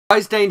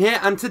Guys, Dane here,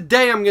 and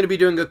today I'm going to be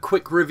doing a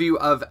quick review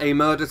of A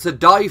Murder to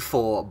Die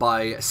For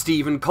by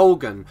Stevyn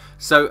Colgan.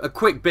 So a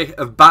quick bit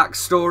of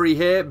backstory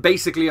here.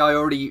 Basically, I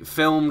already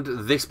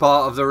filmed this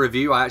part of the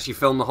review. I actually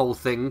filmed the whole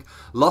thing,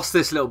 lost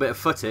this little bit of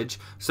footage.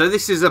 So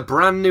this is a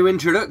brand new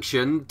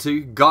introduction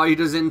to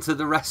guide us into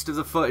the rest of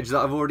the footage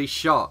that I've already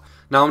shot.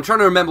 Now, I'm trying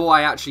to remember what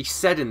I actually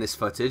said in this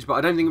footage, but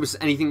I don't think it was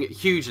anything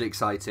hugely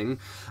exciting.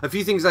 A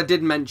few things I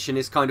did mention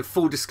is kind of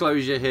full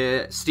disclosure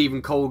here.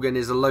 Stevyn Colgan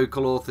is a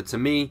local author to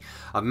me.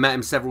 I've met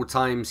him several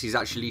times. He's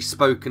actually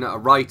spoken at a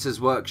writer's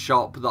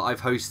workshop that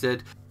I've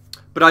hosted.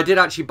 But I did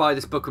actually buy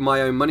this book with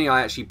my own money.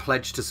 I actually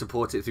pledged to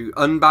support it through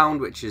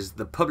Unbound, which is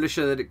the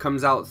publisher that it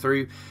comes out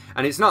through.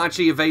 And it's not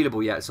actually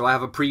available yet, so I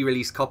have a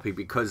pre-release copy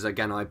because,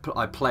 again, I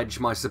pledge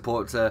my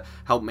support to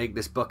help make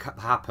this book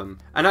happen.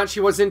 And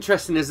actually what's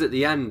interesting is at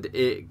the end,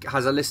 it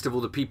has a list of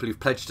all the people who've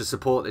pledged to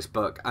support this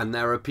book. And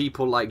there are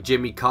people like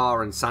Jimmy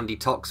Carr and Sandy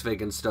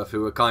Toksvig and stuff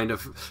who are kind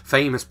of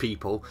famous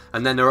people.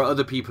 And then there are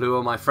other people who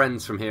are my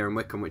friends from here in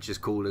Wickham, which is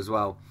cool as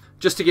well.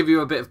 Just to give you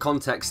a bit of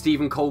context,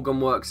 Stevyn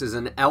Colgan works as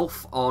an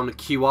elf on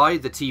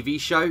QI, the TV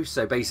show.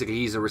 So basically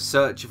he's a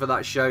researcher for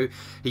that show.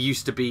 He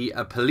used to be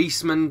a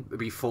policeman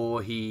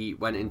before he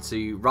went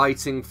into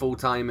writing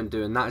full-time and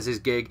doing that as his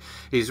gig.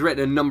 He's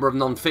written a number of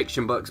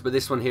non-fiction books, but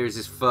this one here is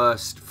his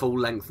first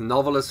full-length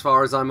novel as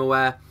far as I'm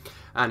aware.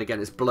 And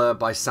again, it's blurred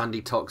by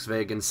Sandy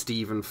Toksvig and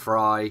Stephen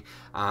Fry.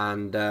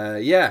 And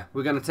yeah,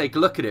 we're going to take a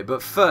look at it.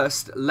 But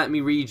first, let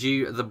me read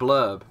you the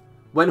blurb.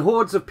 When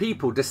hordes of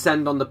people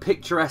descend on the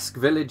picturesque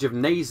village of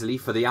Knaisley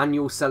for the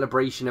annual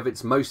celebration of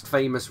its most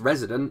famous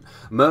resident,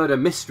 murder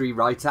mystery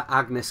writer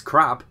Agnes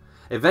Crabbe,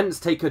 events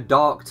take a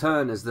dark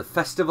turn as the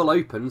festival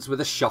opens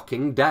with a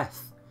shocking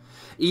death.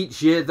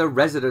 Each year the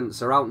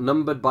residents are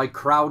outnumbered by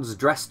crowds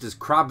dressed as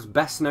Crabbe's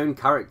best-known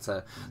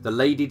character, the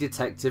lady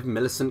detective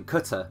Millicent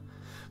Cutter.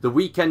 The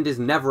weekend is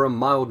never a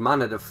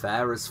mild-mannered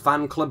affair as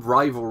fan club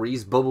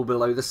rivalries bubble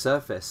below the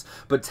surface,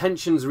 but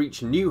tensions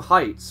reach new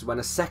heights when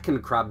a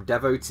second Crabbe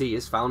devotee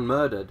is found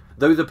murdered.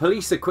 Though the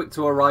police are quick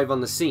to arrive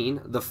on the scene,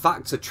 the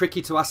facts are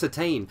tricky to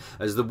ascertain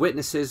as the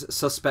witnesses,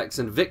 suspects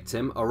and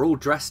victim are all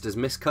dressed as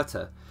Miss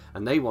Cutter,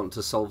 and they want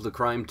to solve the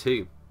crime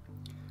too.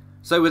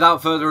 So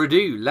without further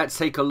ado, let's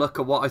take a look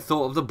at what I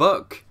thought of the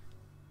book.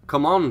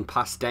 Come on,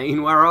 Past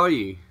Dane, where are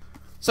you?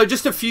 So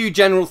just a few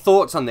general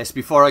thoughts on this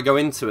before I go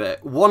into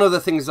it. One of the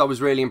things I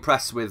was really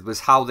impressed with was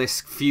how this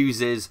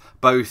fuses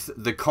both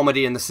the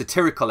comedy and the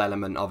satirical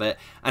element of it,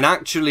 and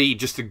actually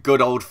just a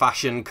good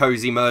old-fashioned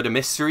cozy murder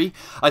mystery.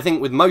 I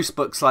think with most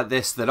books like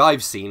this that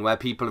I've seen where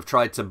people have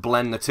tried to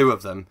blend the two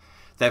of them,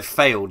 they've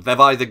failed. They've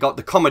either got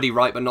the comedy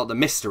right but not the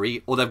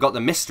mystery, or they've got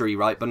the mystery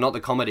right but not the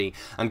comedy.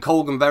 And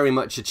Colgan very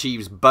much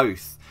achieves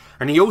both.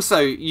 And he also,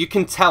 you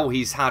can tell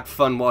he's had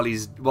fun while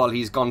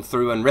he's gone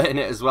through and written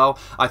it as well.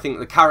 I think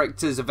the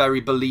characters are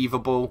very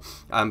believable,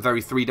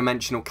 very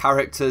three-dimensional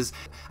characters.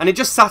 And it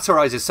just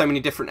satirizes so many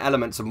different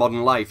elements of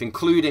modern life,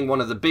 including one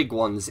of the big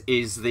ones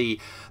is the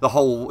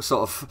whole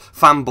sort of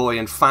fanboy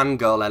and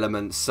fangirl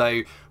element.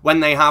 So when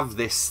they have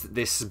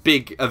this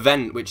big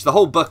event, which the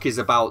whole book is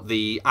about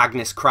the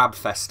Agnes Crabbe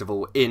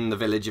Festival in the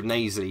village of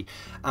Knaisley,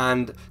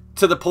 and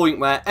to the point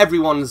where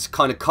everyone's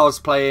kind of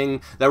cosplaying,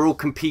 they're all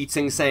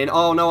competing, saying,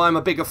 oh no, I'm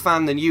a bigger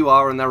fan than you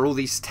are, and there are all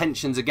these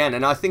tensions again.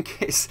 And I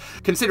think it's,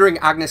 considering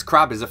Agnes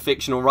Crabbe is a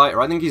fictional writer,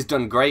 I think he's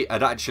done great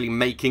at actually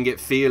making it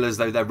feel as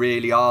though there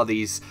really are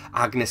these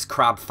Agnes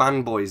Crabbe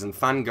fanboys and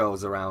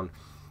fangirls around.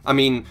 I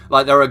mean,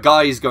 like, there are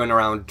guys going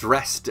around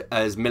dressed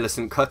as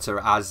Millicent Cutter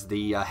as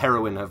the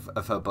heroine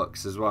of her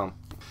books as well.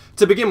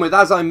 To begin with,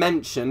 as I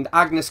mentioned,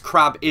 Agnes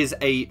Crabbe is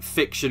a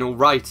fictional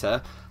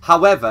writer.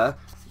 However,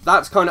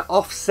 that's kind of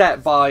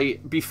offset by,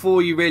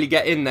 before you really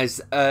get in,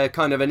 there's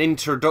kind of an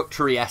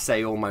introductory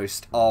essay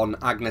almost on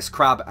Agnes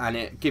Crabbe, and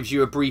it gives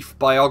you a brief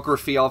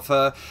biography of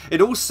her. It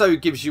also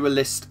gives you a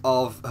list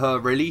of her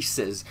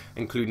releases,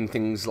 including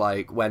things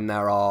like when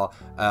there are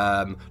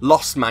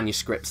lost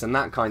manuscripts and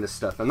that kind of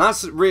stuff. And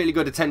that's really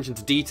good attention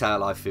to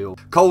detail, I feel.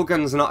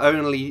 Colgan's not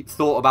only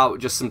thought about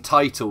just some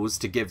titles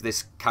to give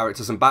this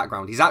character some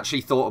background, he's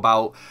actually thought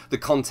about the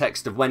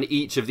context of when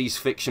each of these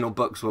fictional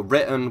books were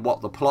written,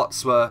 what the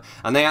plots were,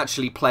 and they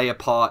actually play a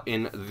part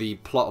in the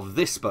plot of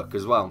this book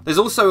as well. There's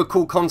also a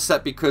cool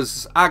concept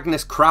because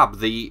Agnes Crabbe,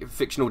 the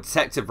fictional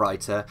detective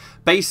writer,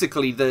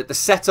 basically the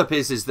setup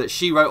is that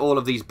she wrote all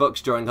of these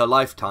books during her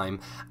lifetime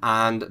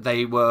and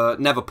they were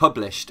never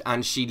published,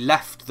 and she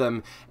left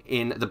them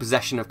in the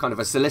possession of kind of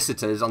her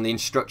solicitors on the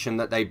instruction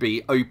that they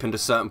be opened a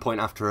certain point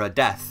after her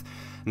death.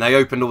 And they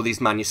opened all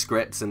these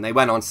manuscripts and they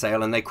went on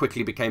sale and they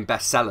quickly became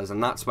bestsellers,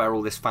 and that's where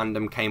all this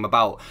fandom came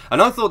about. And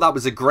I thought that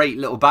was a great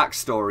little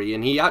backstory,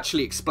 and he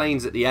actually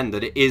explains at the end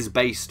that it is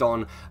based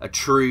on a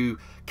true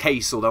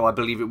case, although I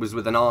believe it was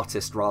with an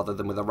artist rather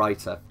than with a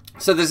writer.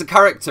 So there's a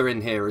character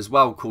in here as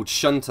well called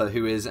Shunter,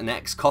 who is an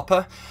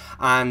ex-copper,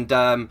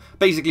 and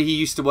basically he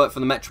used to work for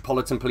the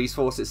Metropolitan Police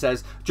Force. It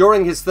says,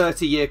 during his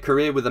 30-year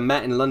career with the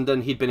Met in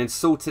London, he'd been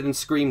insulted and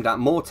screamed at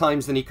more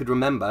times than he could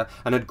remember,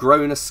 and had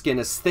grown a skin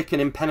as thick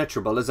and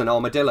impenetrable as an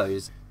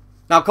armadillo's.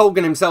 Now,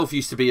 Colgan himself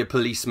used to be a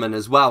policeman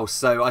as well,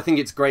 so I think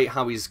it's great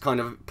how he's kind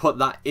of put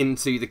that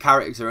into the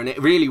character, and it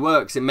really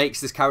works. It makes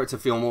this character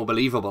feel more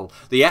believable.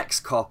 The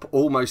ex-cop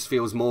almost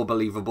feels more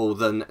believable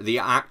than the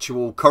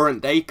actual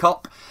current-day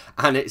cop,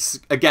 and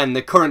it's, again,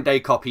 the current-day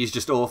cop, he's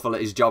just awful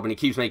at his job, and he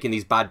keeps making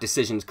these bad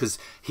decisions because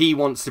he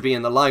wants to be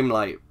in the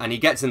limelight, and he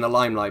gets in the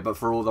limelight, but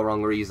for all the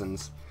wrong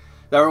reasons.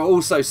 There are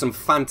also some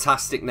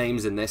fantastic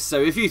names in this,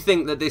 so if you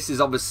think that this is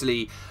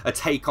obviously a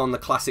take on the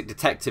classic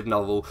detective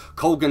novel,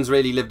 Colgan's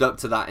really lived up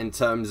to that in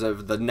terms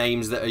of the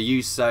names that are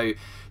used. So,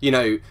 you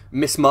know,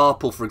 Miss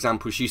Marple, for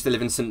example, she used to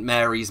live in St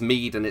Mary's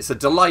Mead, and it's a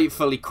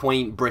delightfully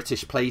quaint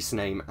British place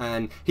name,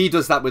 and he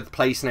does that with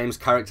place names,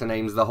 character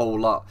names, the whole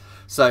lot.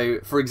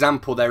 So, for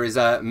example, there is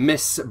a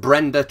Miss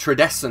Brenda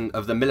Tredescent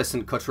of the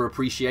Millicent Cutter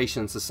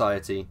Appreciation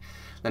Society,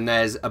 and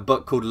there's a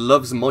book called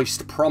Love's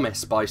Moist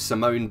Promise by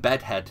Simone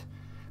Bedhead.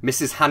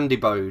 Mrs.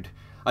 Handybode.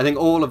 I think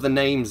all of the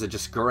names are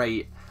just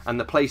great, and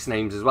the place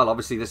names as well.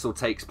 Obviously this all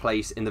takes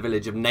place in the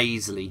village of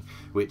Knaisley,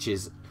 which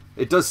is,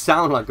 it does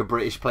sound like a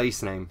British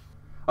place name.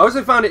 I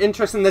also found it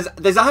interesting,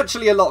 there's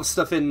actually a lot of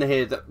stuff in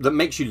here that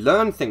makes you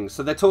learn things.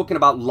 So they're talking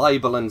about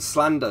libel and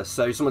slander.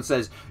 So someone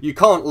says, you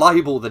can't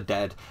libel the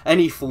dead.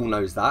 Any fool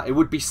knows that. It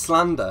would be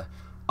slander.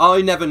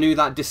 I never knew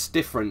that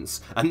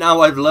difference, and now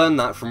I've learned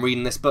that from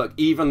reading this book,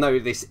 even though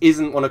this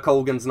isn't one of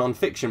Colgan's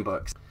non-fiction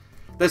books.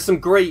 There's some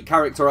great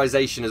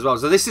characterization as well.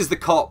 So this is the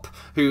cop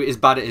who is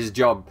bad at his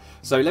job.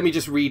 So let me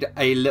just read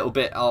a little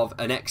bit of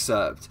an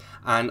excerpt.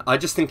 And I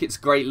just think it's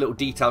great little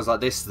details like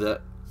this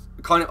that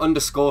kind of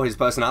underscore his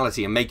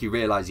personality and make you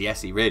realise,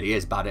 yes, he really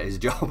is bad at his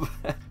job.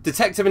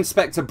 Detective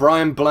Inspector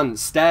Brian Blunt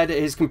stared at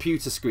his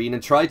computer screen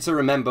and tried to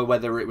remember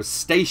whether it was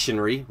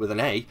stationery with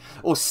an A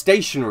or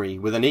stationery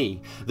with an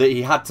E that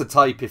he had to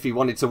type if he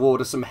wanted to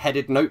order some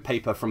headed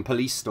notepaper from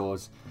police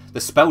stores.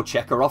 The spell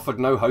checker offered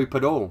no hope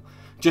at all.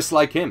 Just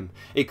like him,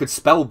 it could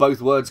spell both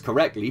words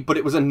correctly, but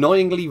it was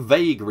annoyingly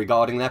vague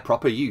regarding their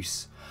proper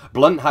use.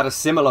 Blunt had a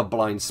similar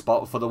blind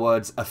spot for the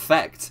words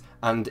effect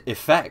and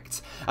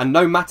effect, and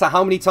no matter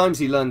how many times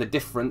he learned the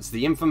difference,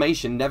 the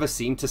information never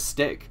seemed to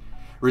stick.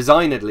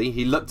 Resignedly,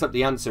 he looked up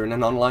the answer in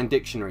an online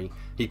dictionary.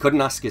 He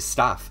couldn't ask his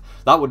staff.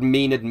 That would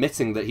mean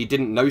admitting that he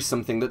didn't know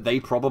something that they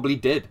probably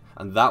did,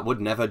 and that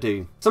would never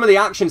do. Some of the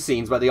action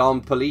scenes where the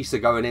armed police are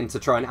going in to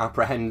try and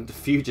apprehend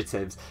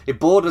fugitives, it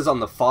borders on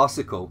the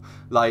farcical.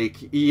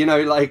 Like, you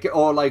know, like,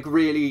 or like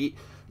really,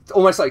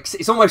 almost like,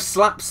 it's almost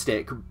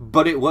slapstick,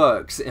 but it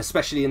works,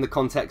 especially in the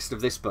context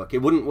of this book.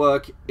 It wouldn't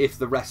work if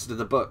the rest of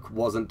the book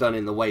wasn't done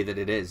in the way that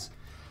it is.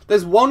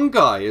 There's one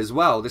guy as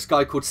well, this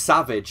guy called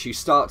Savage, who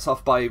starts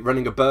off by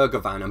running a burger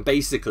van, and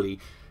basically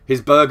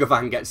his burger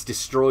van gets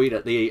destroyed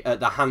at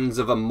the hands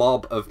of a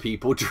mob of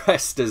people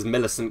dressed as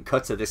Millicent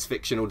Cutter, this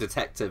fictional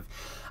detective.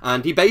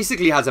 And he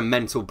basically has a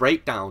mental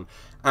breakdown.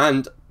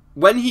 And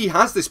when he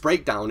has this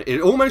breakdown,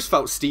 it almost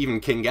felt Stephen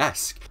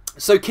King-esque.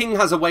 So King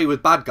has a way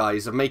with bad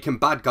guys of making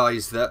bad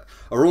guys that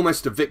are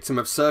almost a victim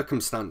of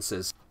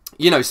circumstances.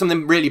 You know,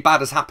 something really bad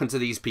has happened to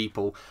these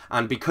people,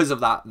 and because of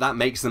that, that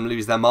makes them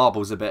lose their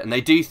marbles a bit, and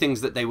they do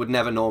things that they would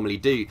never normally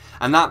do.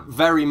 And that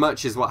very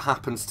much is what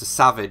happens to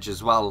Savage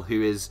as well,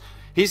 who is...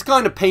 He's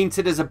kind of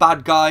painted as a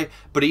bad guy,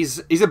 but he's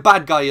a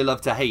bad guy you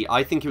love to hate.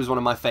 I think he was one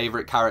of my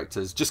favourite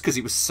characters, just because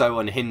he was so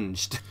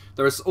unhinged.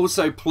 There is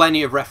also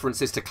plenty of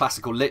references to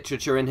classical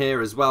literature in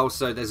here as well,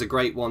 so there's a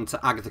great one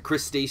to Agatha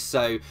Christie.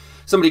 So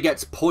somebody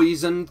gets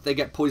poisoned, they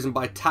get poisoned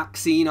by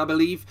taxine, I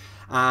believe,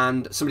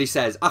 and somebody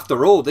says,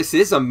 after all, this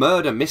is a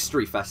murder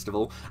mystery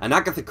festival, and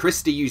Agatha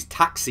Christie used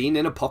taxine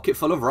in a pocket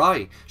full of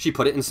rye. She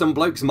put it in some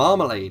bloke's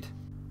marmalade.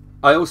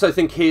 I also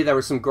think here there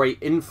are some great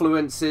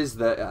influences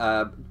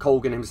that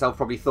Colgan himself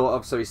probably thought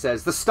of. So he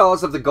says, the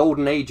stars of the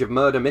golden age of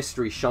murder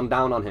mystery shone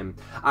down on him.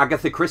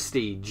 Agatha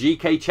Christie,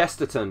 G.K.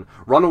 Chesterton,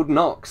 Ronald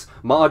Knox,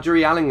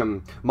 Marjorie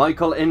Allingham,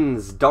 Michael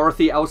Innes,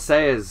 Dorothy L.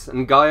 Sayers,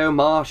 and Guy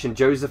Marsh and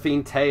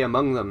Josephine Tay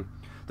among them.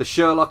 The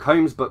Sherlock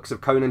Holmes books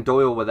of Conan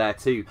Doyle were there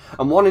too,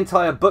 and one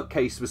entire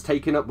bookcase was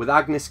taken up with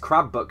Agnes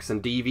Crabbe books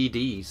and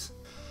DVDs.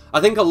 I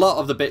think a lot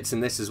of the bits in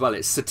this as well,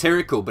 it's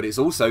satirical, but it's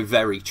also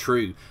very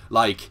true.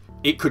 Like,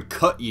 it could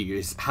cut you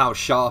is how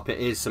sharp it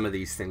is, some of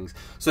these things.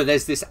 So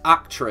there's this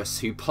actress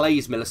who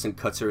plays Millicent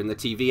Cutter in the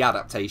TV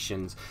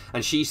adaptations,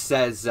 and she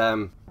says,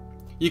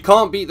 you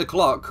can't beat the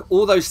clock.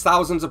 All those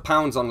thousands of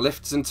pounds on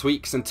lifts and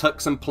tweaks and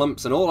tucks and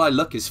plumps, and all I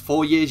look is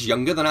 4 years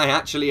younger than I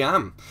actually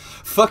am.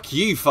 Fuck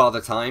you,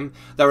 Father Time.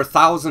 There are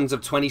thousands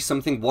of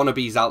 20-something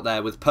wannabes out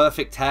there with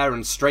perfect hair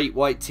and straight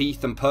white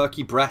teeth and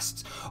perky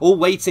breasts, all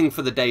waiting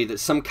for the day that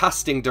some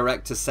casting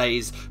director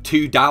says,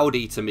 too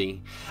dowdy to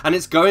me. And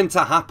it's going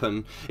to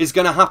happen. It's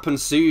going to happen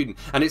soon.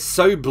 And it's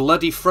so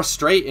bloody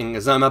frustrating,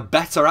 as I'm a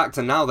better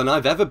actor now than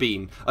I've ever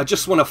been. I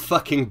just want a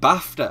fucking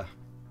BAFTA.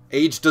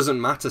 Age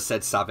doesn't matter,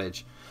 said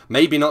Savage.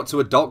 Maybe not to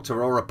a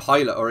doctor or a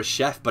pilot or a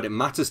chef, but it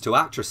matters to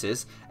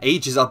actresses.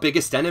 Age is our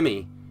biggest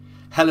enemy.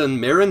 Helen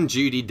Mirren,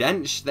 Judi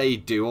Dench, they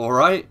do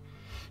alright.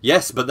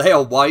 Yes, but they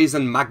are wise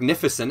and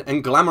magnificent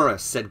and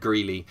glamorous, said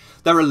Greeley.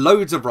 There are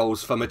loads of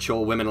roles for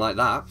mature women like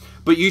that,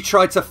 but you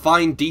try to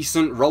find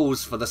decent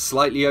roles for the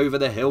slightly over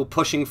the hill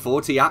pushing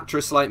 40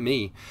 actress like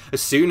me.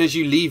 As soon as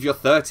you leave your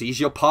 30s,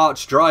 your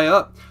parts dry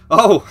up.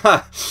 Oh,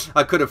 ha!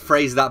 I could have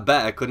phrased that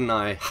better, couldn't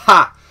I?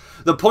 Ha!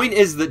 The point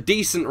is that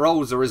decent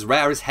roles are as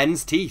rare as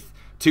hen's teeth.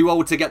 Too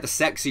old to get the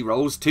sexy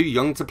roles, too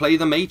young to play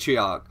the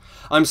matriarch.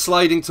 I'm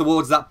sliding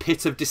towards that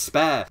pit of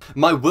despair.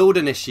 My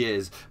wilderness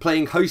years,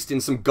 playing host in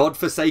some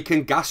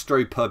godforsaken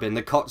gastropub in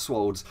the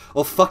Cotswolds,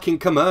 or fucking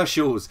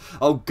commercials.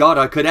 Oh god,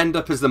 I could end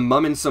up as the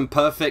mum in some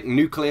perfect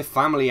nuclear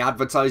family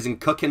advertising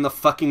cooking the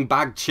fucking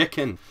bagged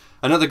chicken.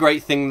 Another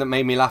great thing that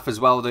made me laugh as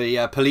well,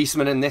 the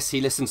policeman in this, he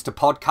listens to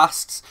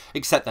podcasts,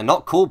 except they're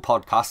not called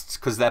podcasts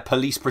because they're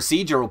police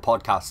procedural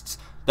podcasts.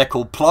 They're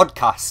called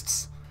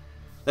plodcasts.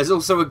 There's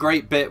also a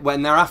great bit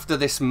when they're after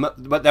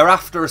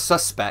a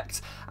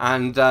suspect,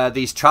 and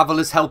these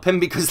travellers help him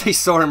because they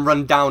saw him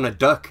run down a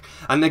duck,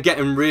 and they're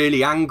getting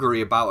really angry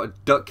about a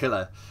duck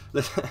killer.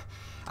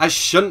 As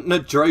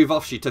Shuntner drove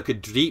off, she took a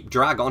deep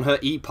drag on her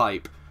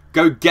e-pipe.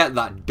 Go get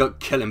that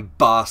duck-killing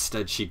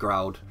bastard, she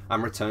growled,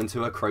 and returned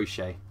to her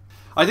crochet.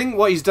 I think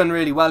what he's done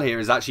really well here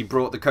is actually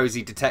brought the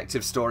cozy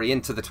detective story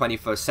into the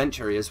 21st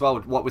century as well,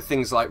 what with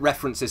things like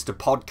references to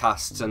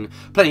podcasts and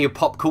plenty of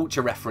pop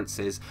culture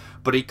references,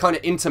 but he kind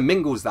of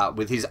intermingles that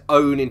with his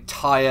own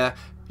entire,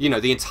 you know,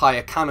 the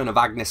entire canon of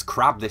Agnes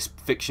Crabbe, this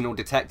fictional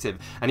detective,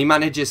 and he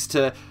manages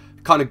to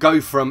kind of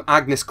go from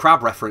Agnes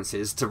Crabbe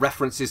references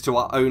to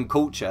our own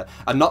culture,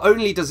 and not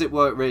only does it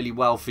work really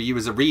well for you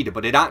as a reader,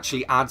 but it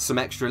actually adds some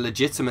extra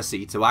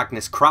legitimacy to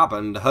Agnes Crabbe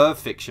and her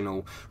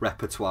fictional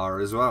repertoire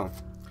as well.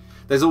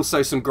 There's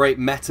also some great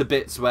meta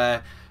bits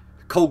where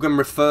Colgan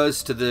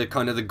refers to the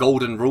kind of the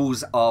golden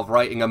rules of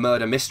writing a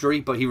murder mystery,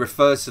 but he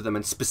refers to them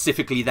and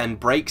specifically then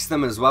breaks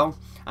them as well.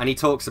 And he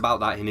talks about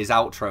that in his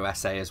outro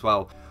essay as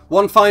well.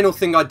 One final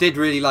thing I did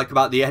really like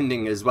about the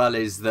ending as well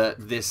is that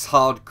this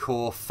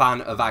hardcore fan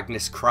of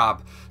Agnes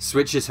Crabbe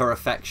switches her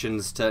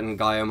affections to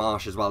Ngaio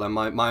Marsh as well. And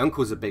my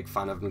uncle's a big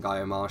fan of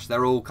Ngaio Marsh.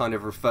 They're all kind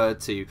of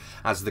referred to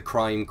as the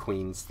crime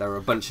queens. There are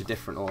a bunch of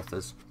different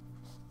authors.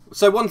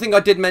 So one thing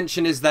I did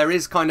mention is there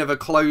is kind of a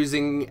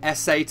closing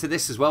essay to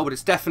this as well, but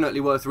it's definitely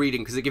worth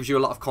reading because it gives you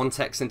a lot of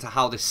context into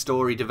how this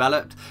story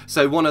developed.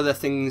 So one of the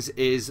things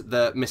is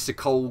that Mr.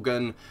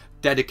 Colgan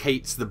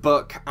dedicates the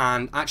book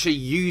and actually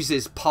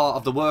uses part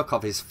of the work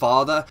of his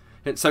father.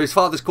 So his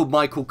father's called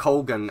Michael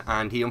Colgan,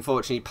 and he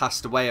unfortunately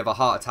passed away of a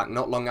heart attack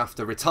not long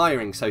after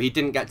retiring, so he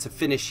didn't get to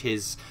finish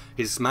his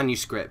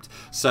manuscript.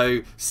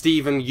 So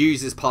Stephen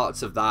uses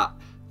parts of that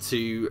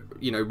to,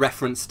 you know,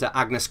 reference to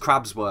Agnes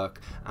Crabbe's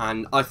work,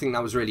 and I think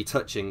that was really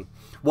touching.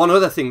 One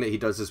other thing that he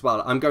does as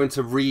well, I'm going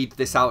to read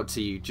this out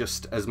to you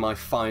just as my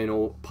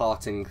final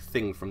parting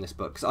thing from this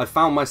book, because I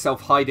found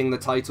myself hiding the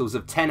titles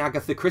of 10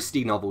 Agatha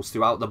Christie novels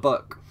throughout the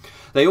book.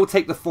 They all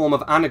take the form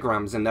of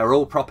anagrams and they're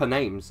all proper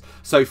names.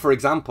 So for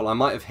example, I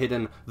might have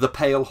hidden The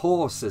Pale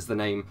Horse as the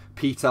name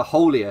Peter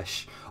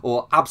Holyish,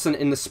 or Absent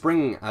in the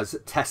Spring as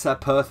Tessa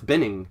Perth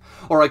Binning,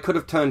 or I could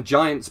have turned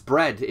Giant's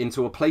Bread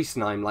into a place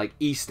name like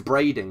East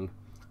Brading.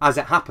 As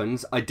it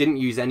happens, I didn't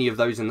use any of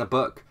those in the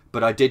book,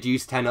 but I did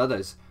use 10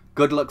 others.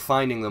 Good luck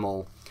finding them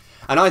all.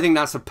 And I think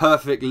that's a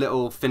perfect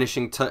little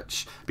finishing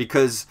touch,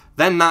 because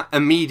then that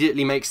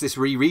immediately makes this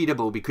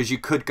rereadable, because you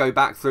could go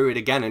back through it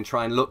again and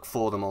try and look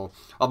for them all.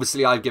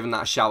 Obviously I've given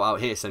that a shout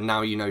out here, so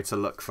now you know to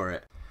look for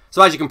it.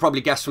 So as you can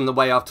probably guess from the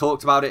way I've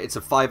talked about it, it's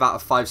a 5 out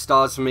of 5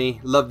 stars for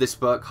me. Love this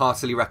book,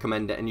 heartily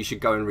recommend it, and you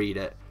should go and read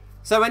it.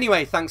 So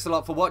anyway, thanks a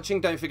lot for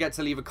watching. Don't forget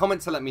to leave a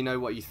comment to let me know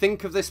what you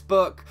think of this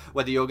book,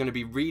 whether you're going to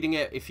be reading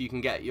it, if you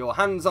can get your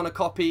hands on a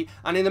copy,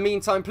 and in the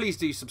meantime, please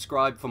do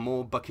subscribe for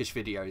more bookish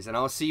videos, and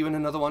I'll see you in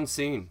another one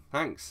soon.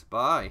 Thanks,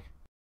 bye.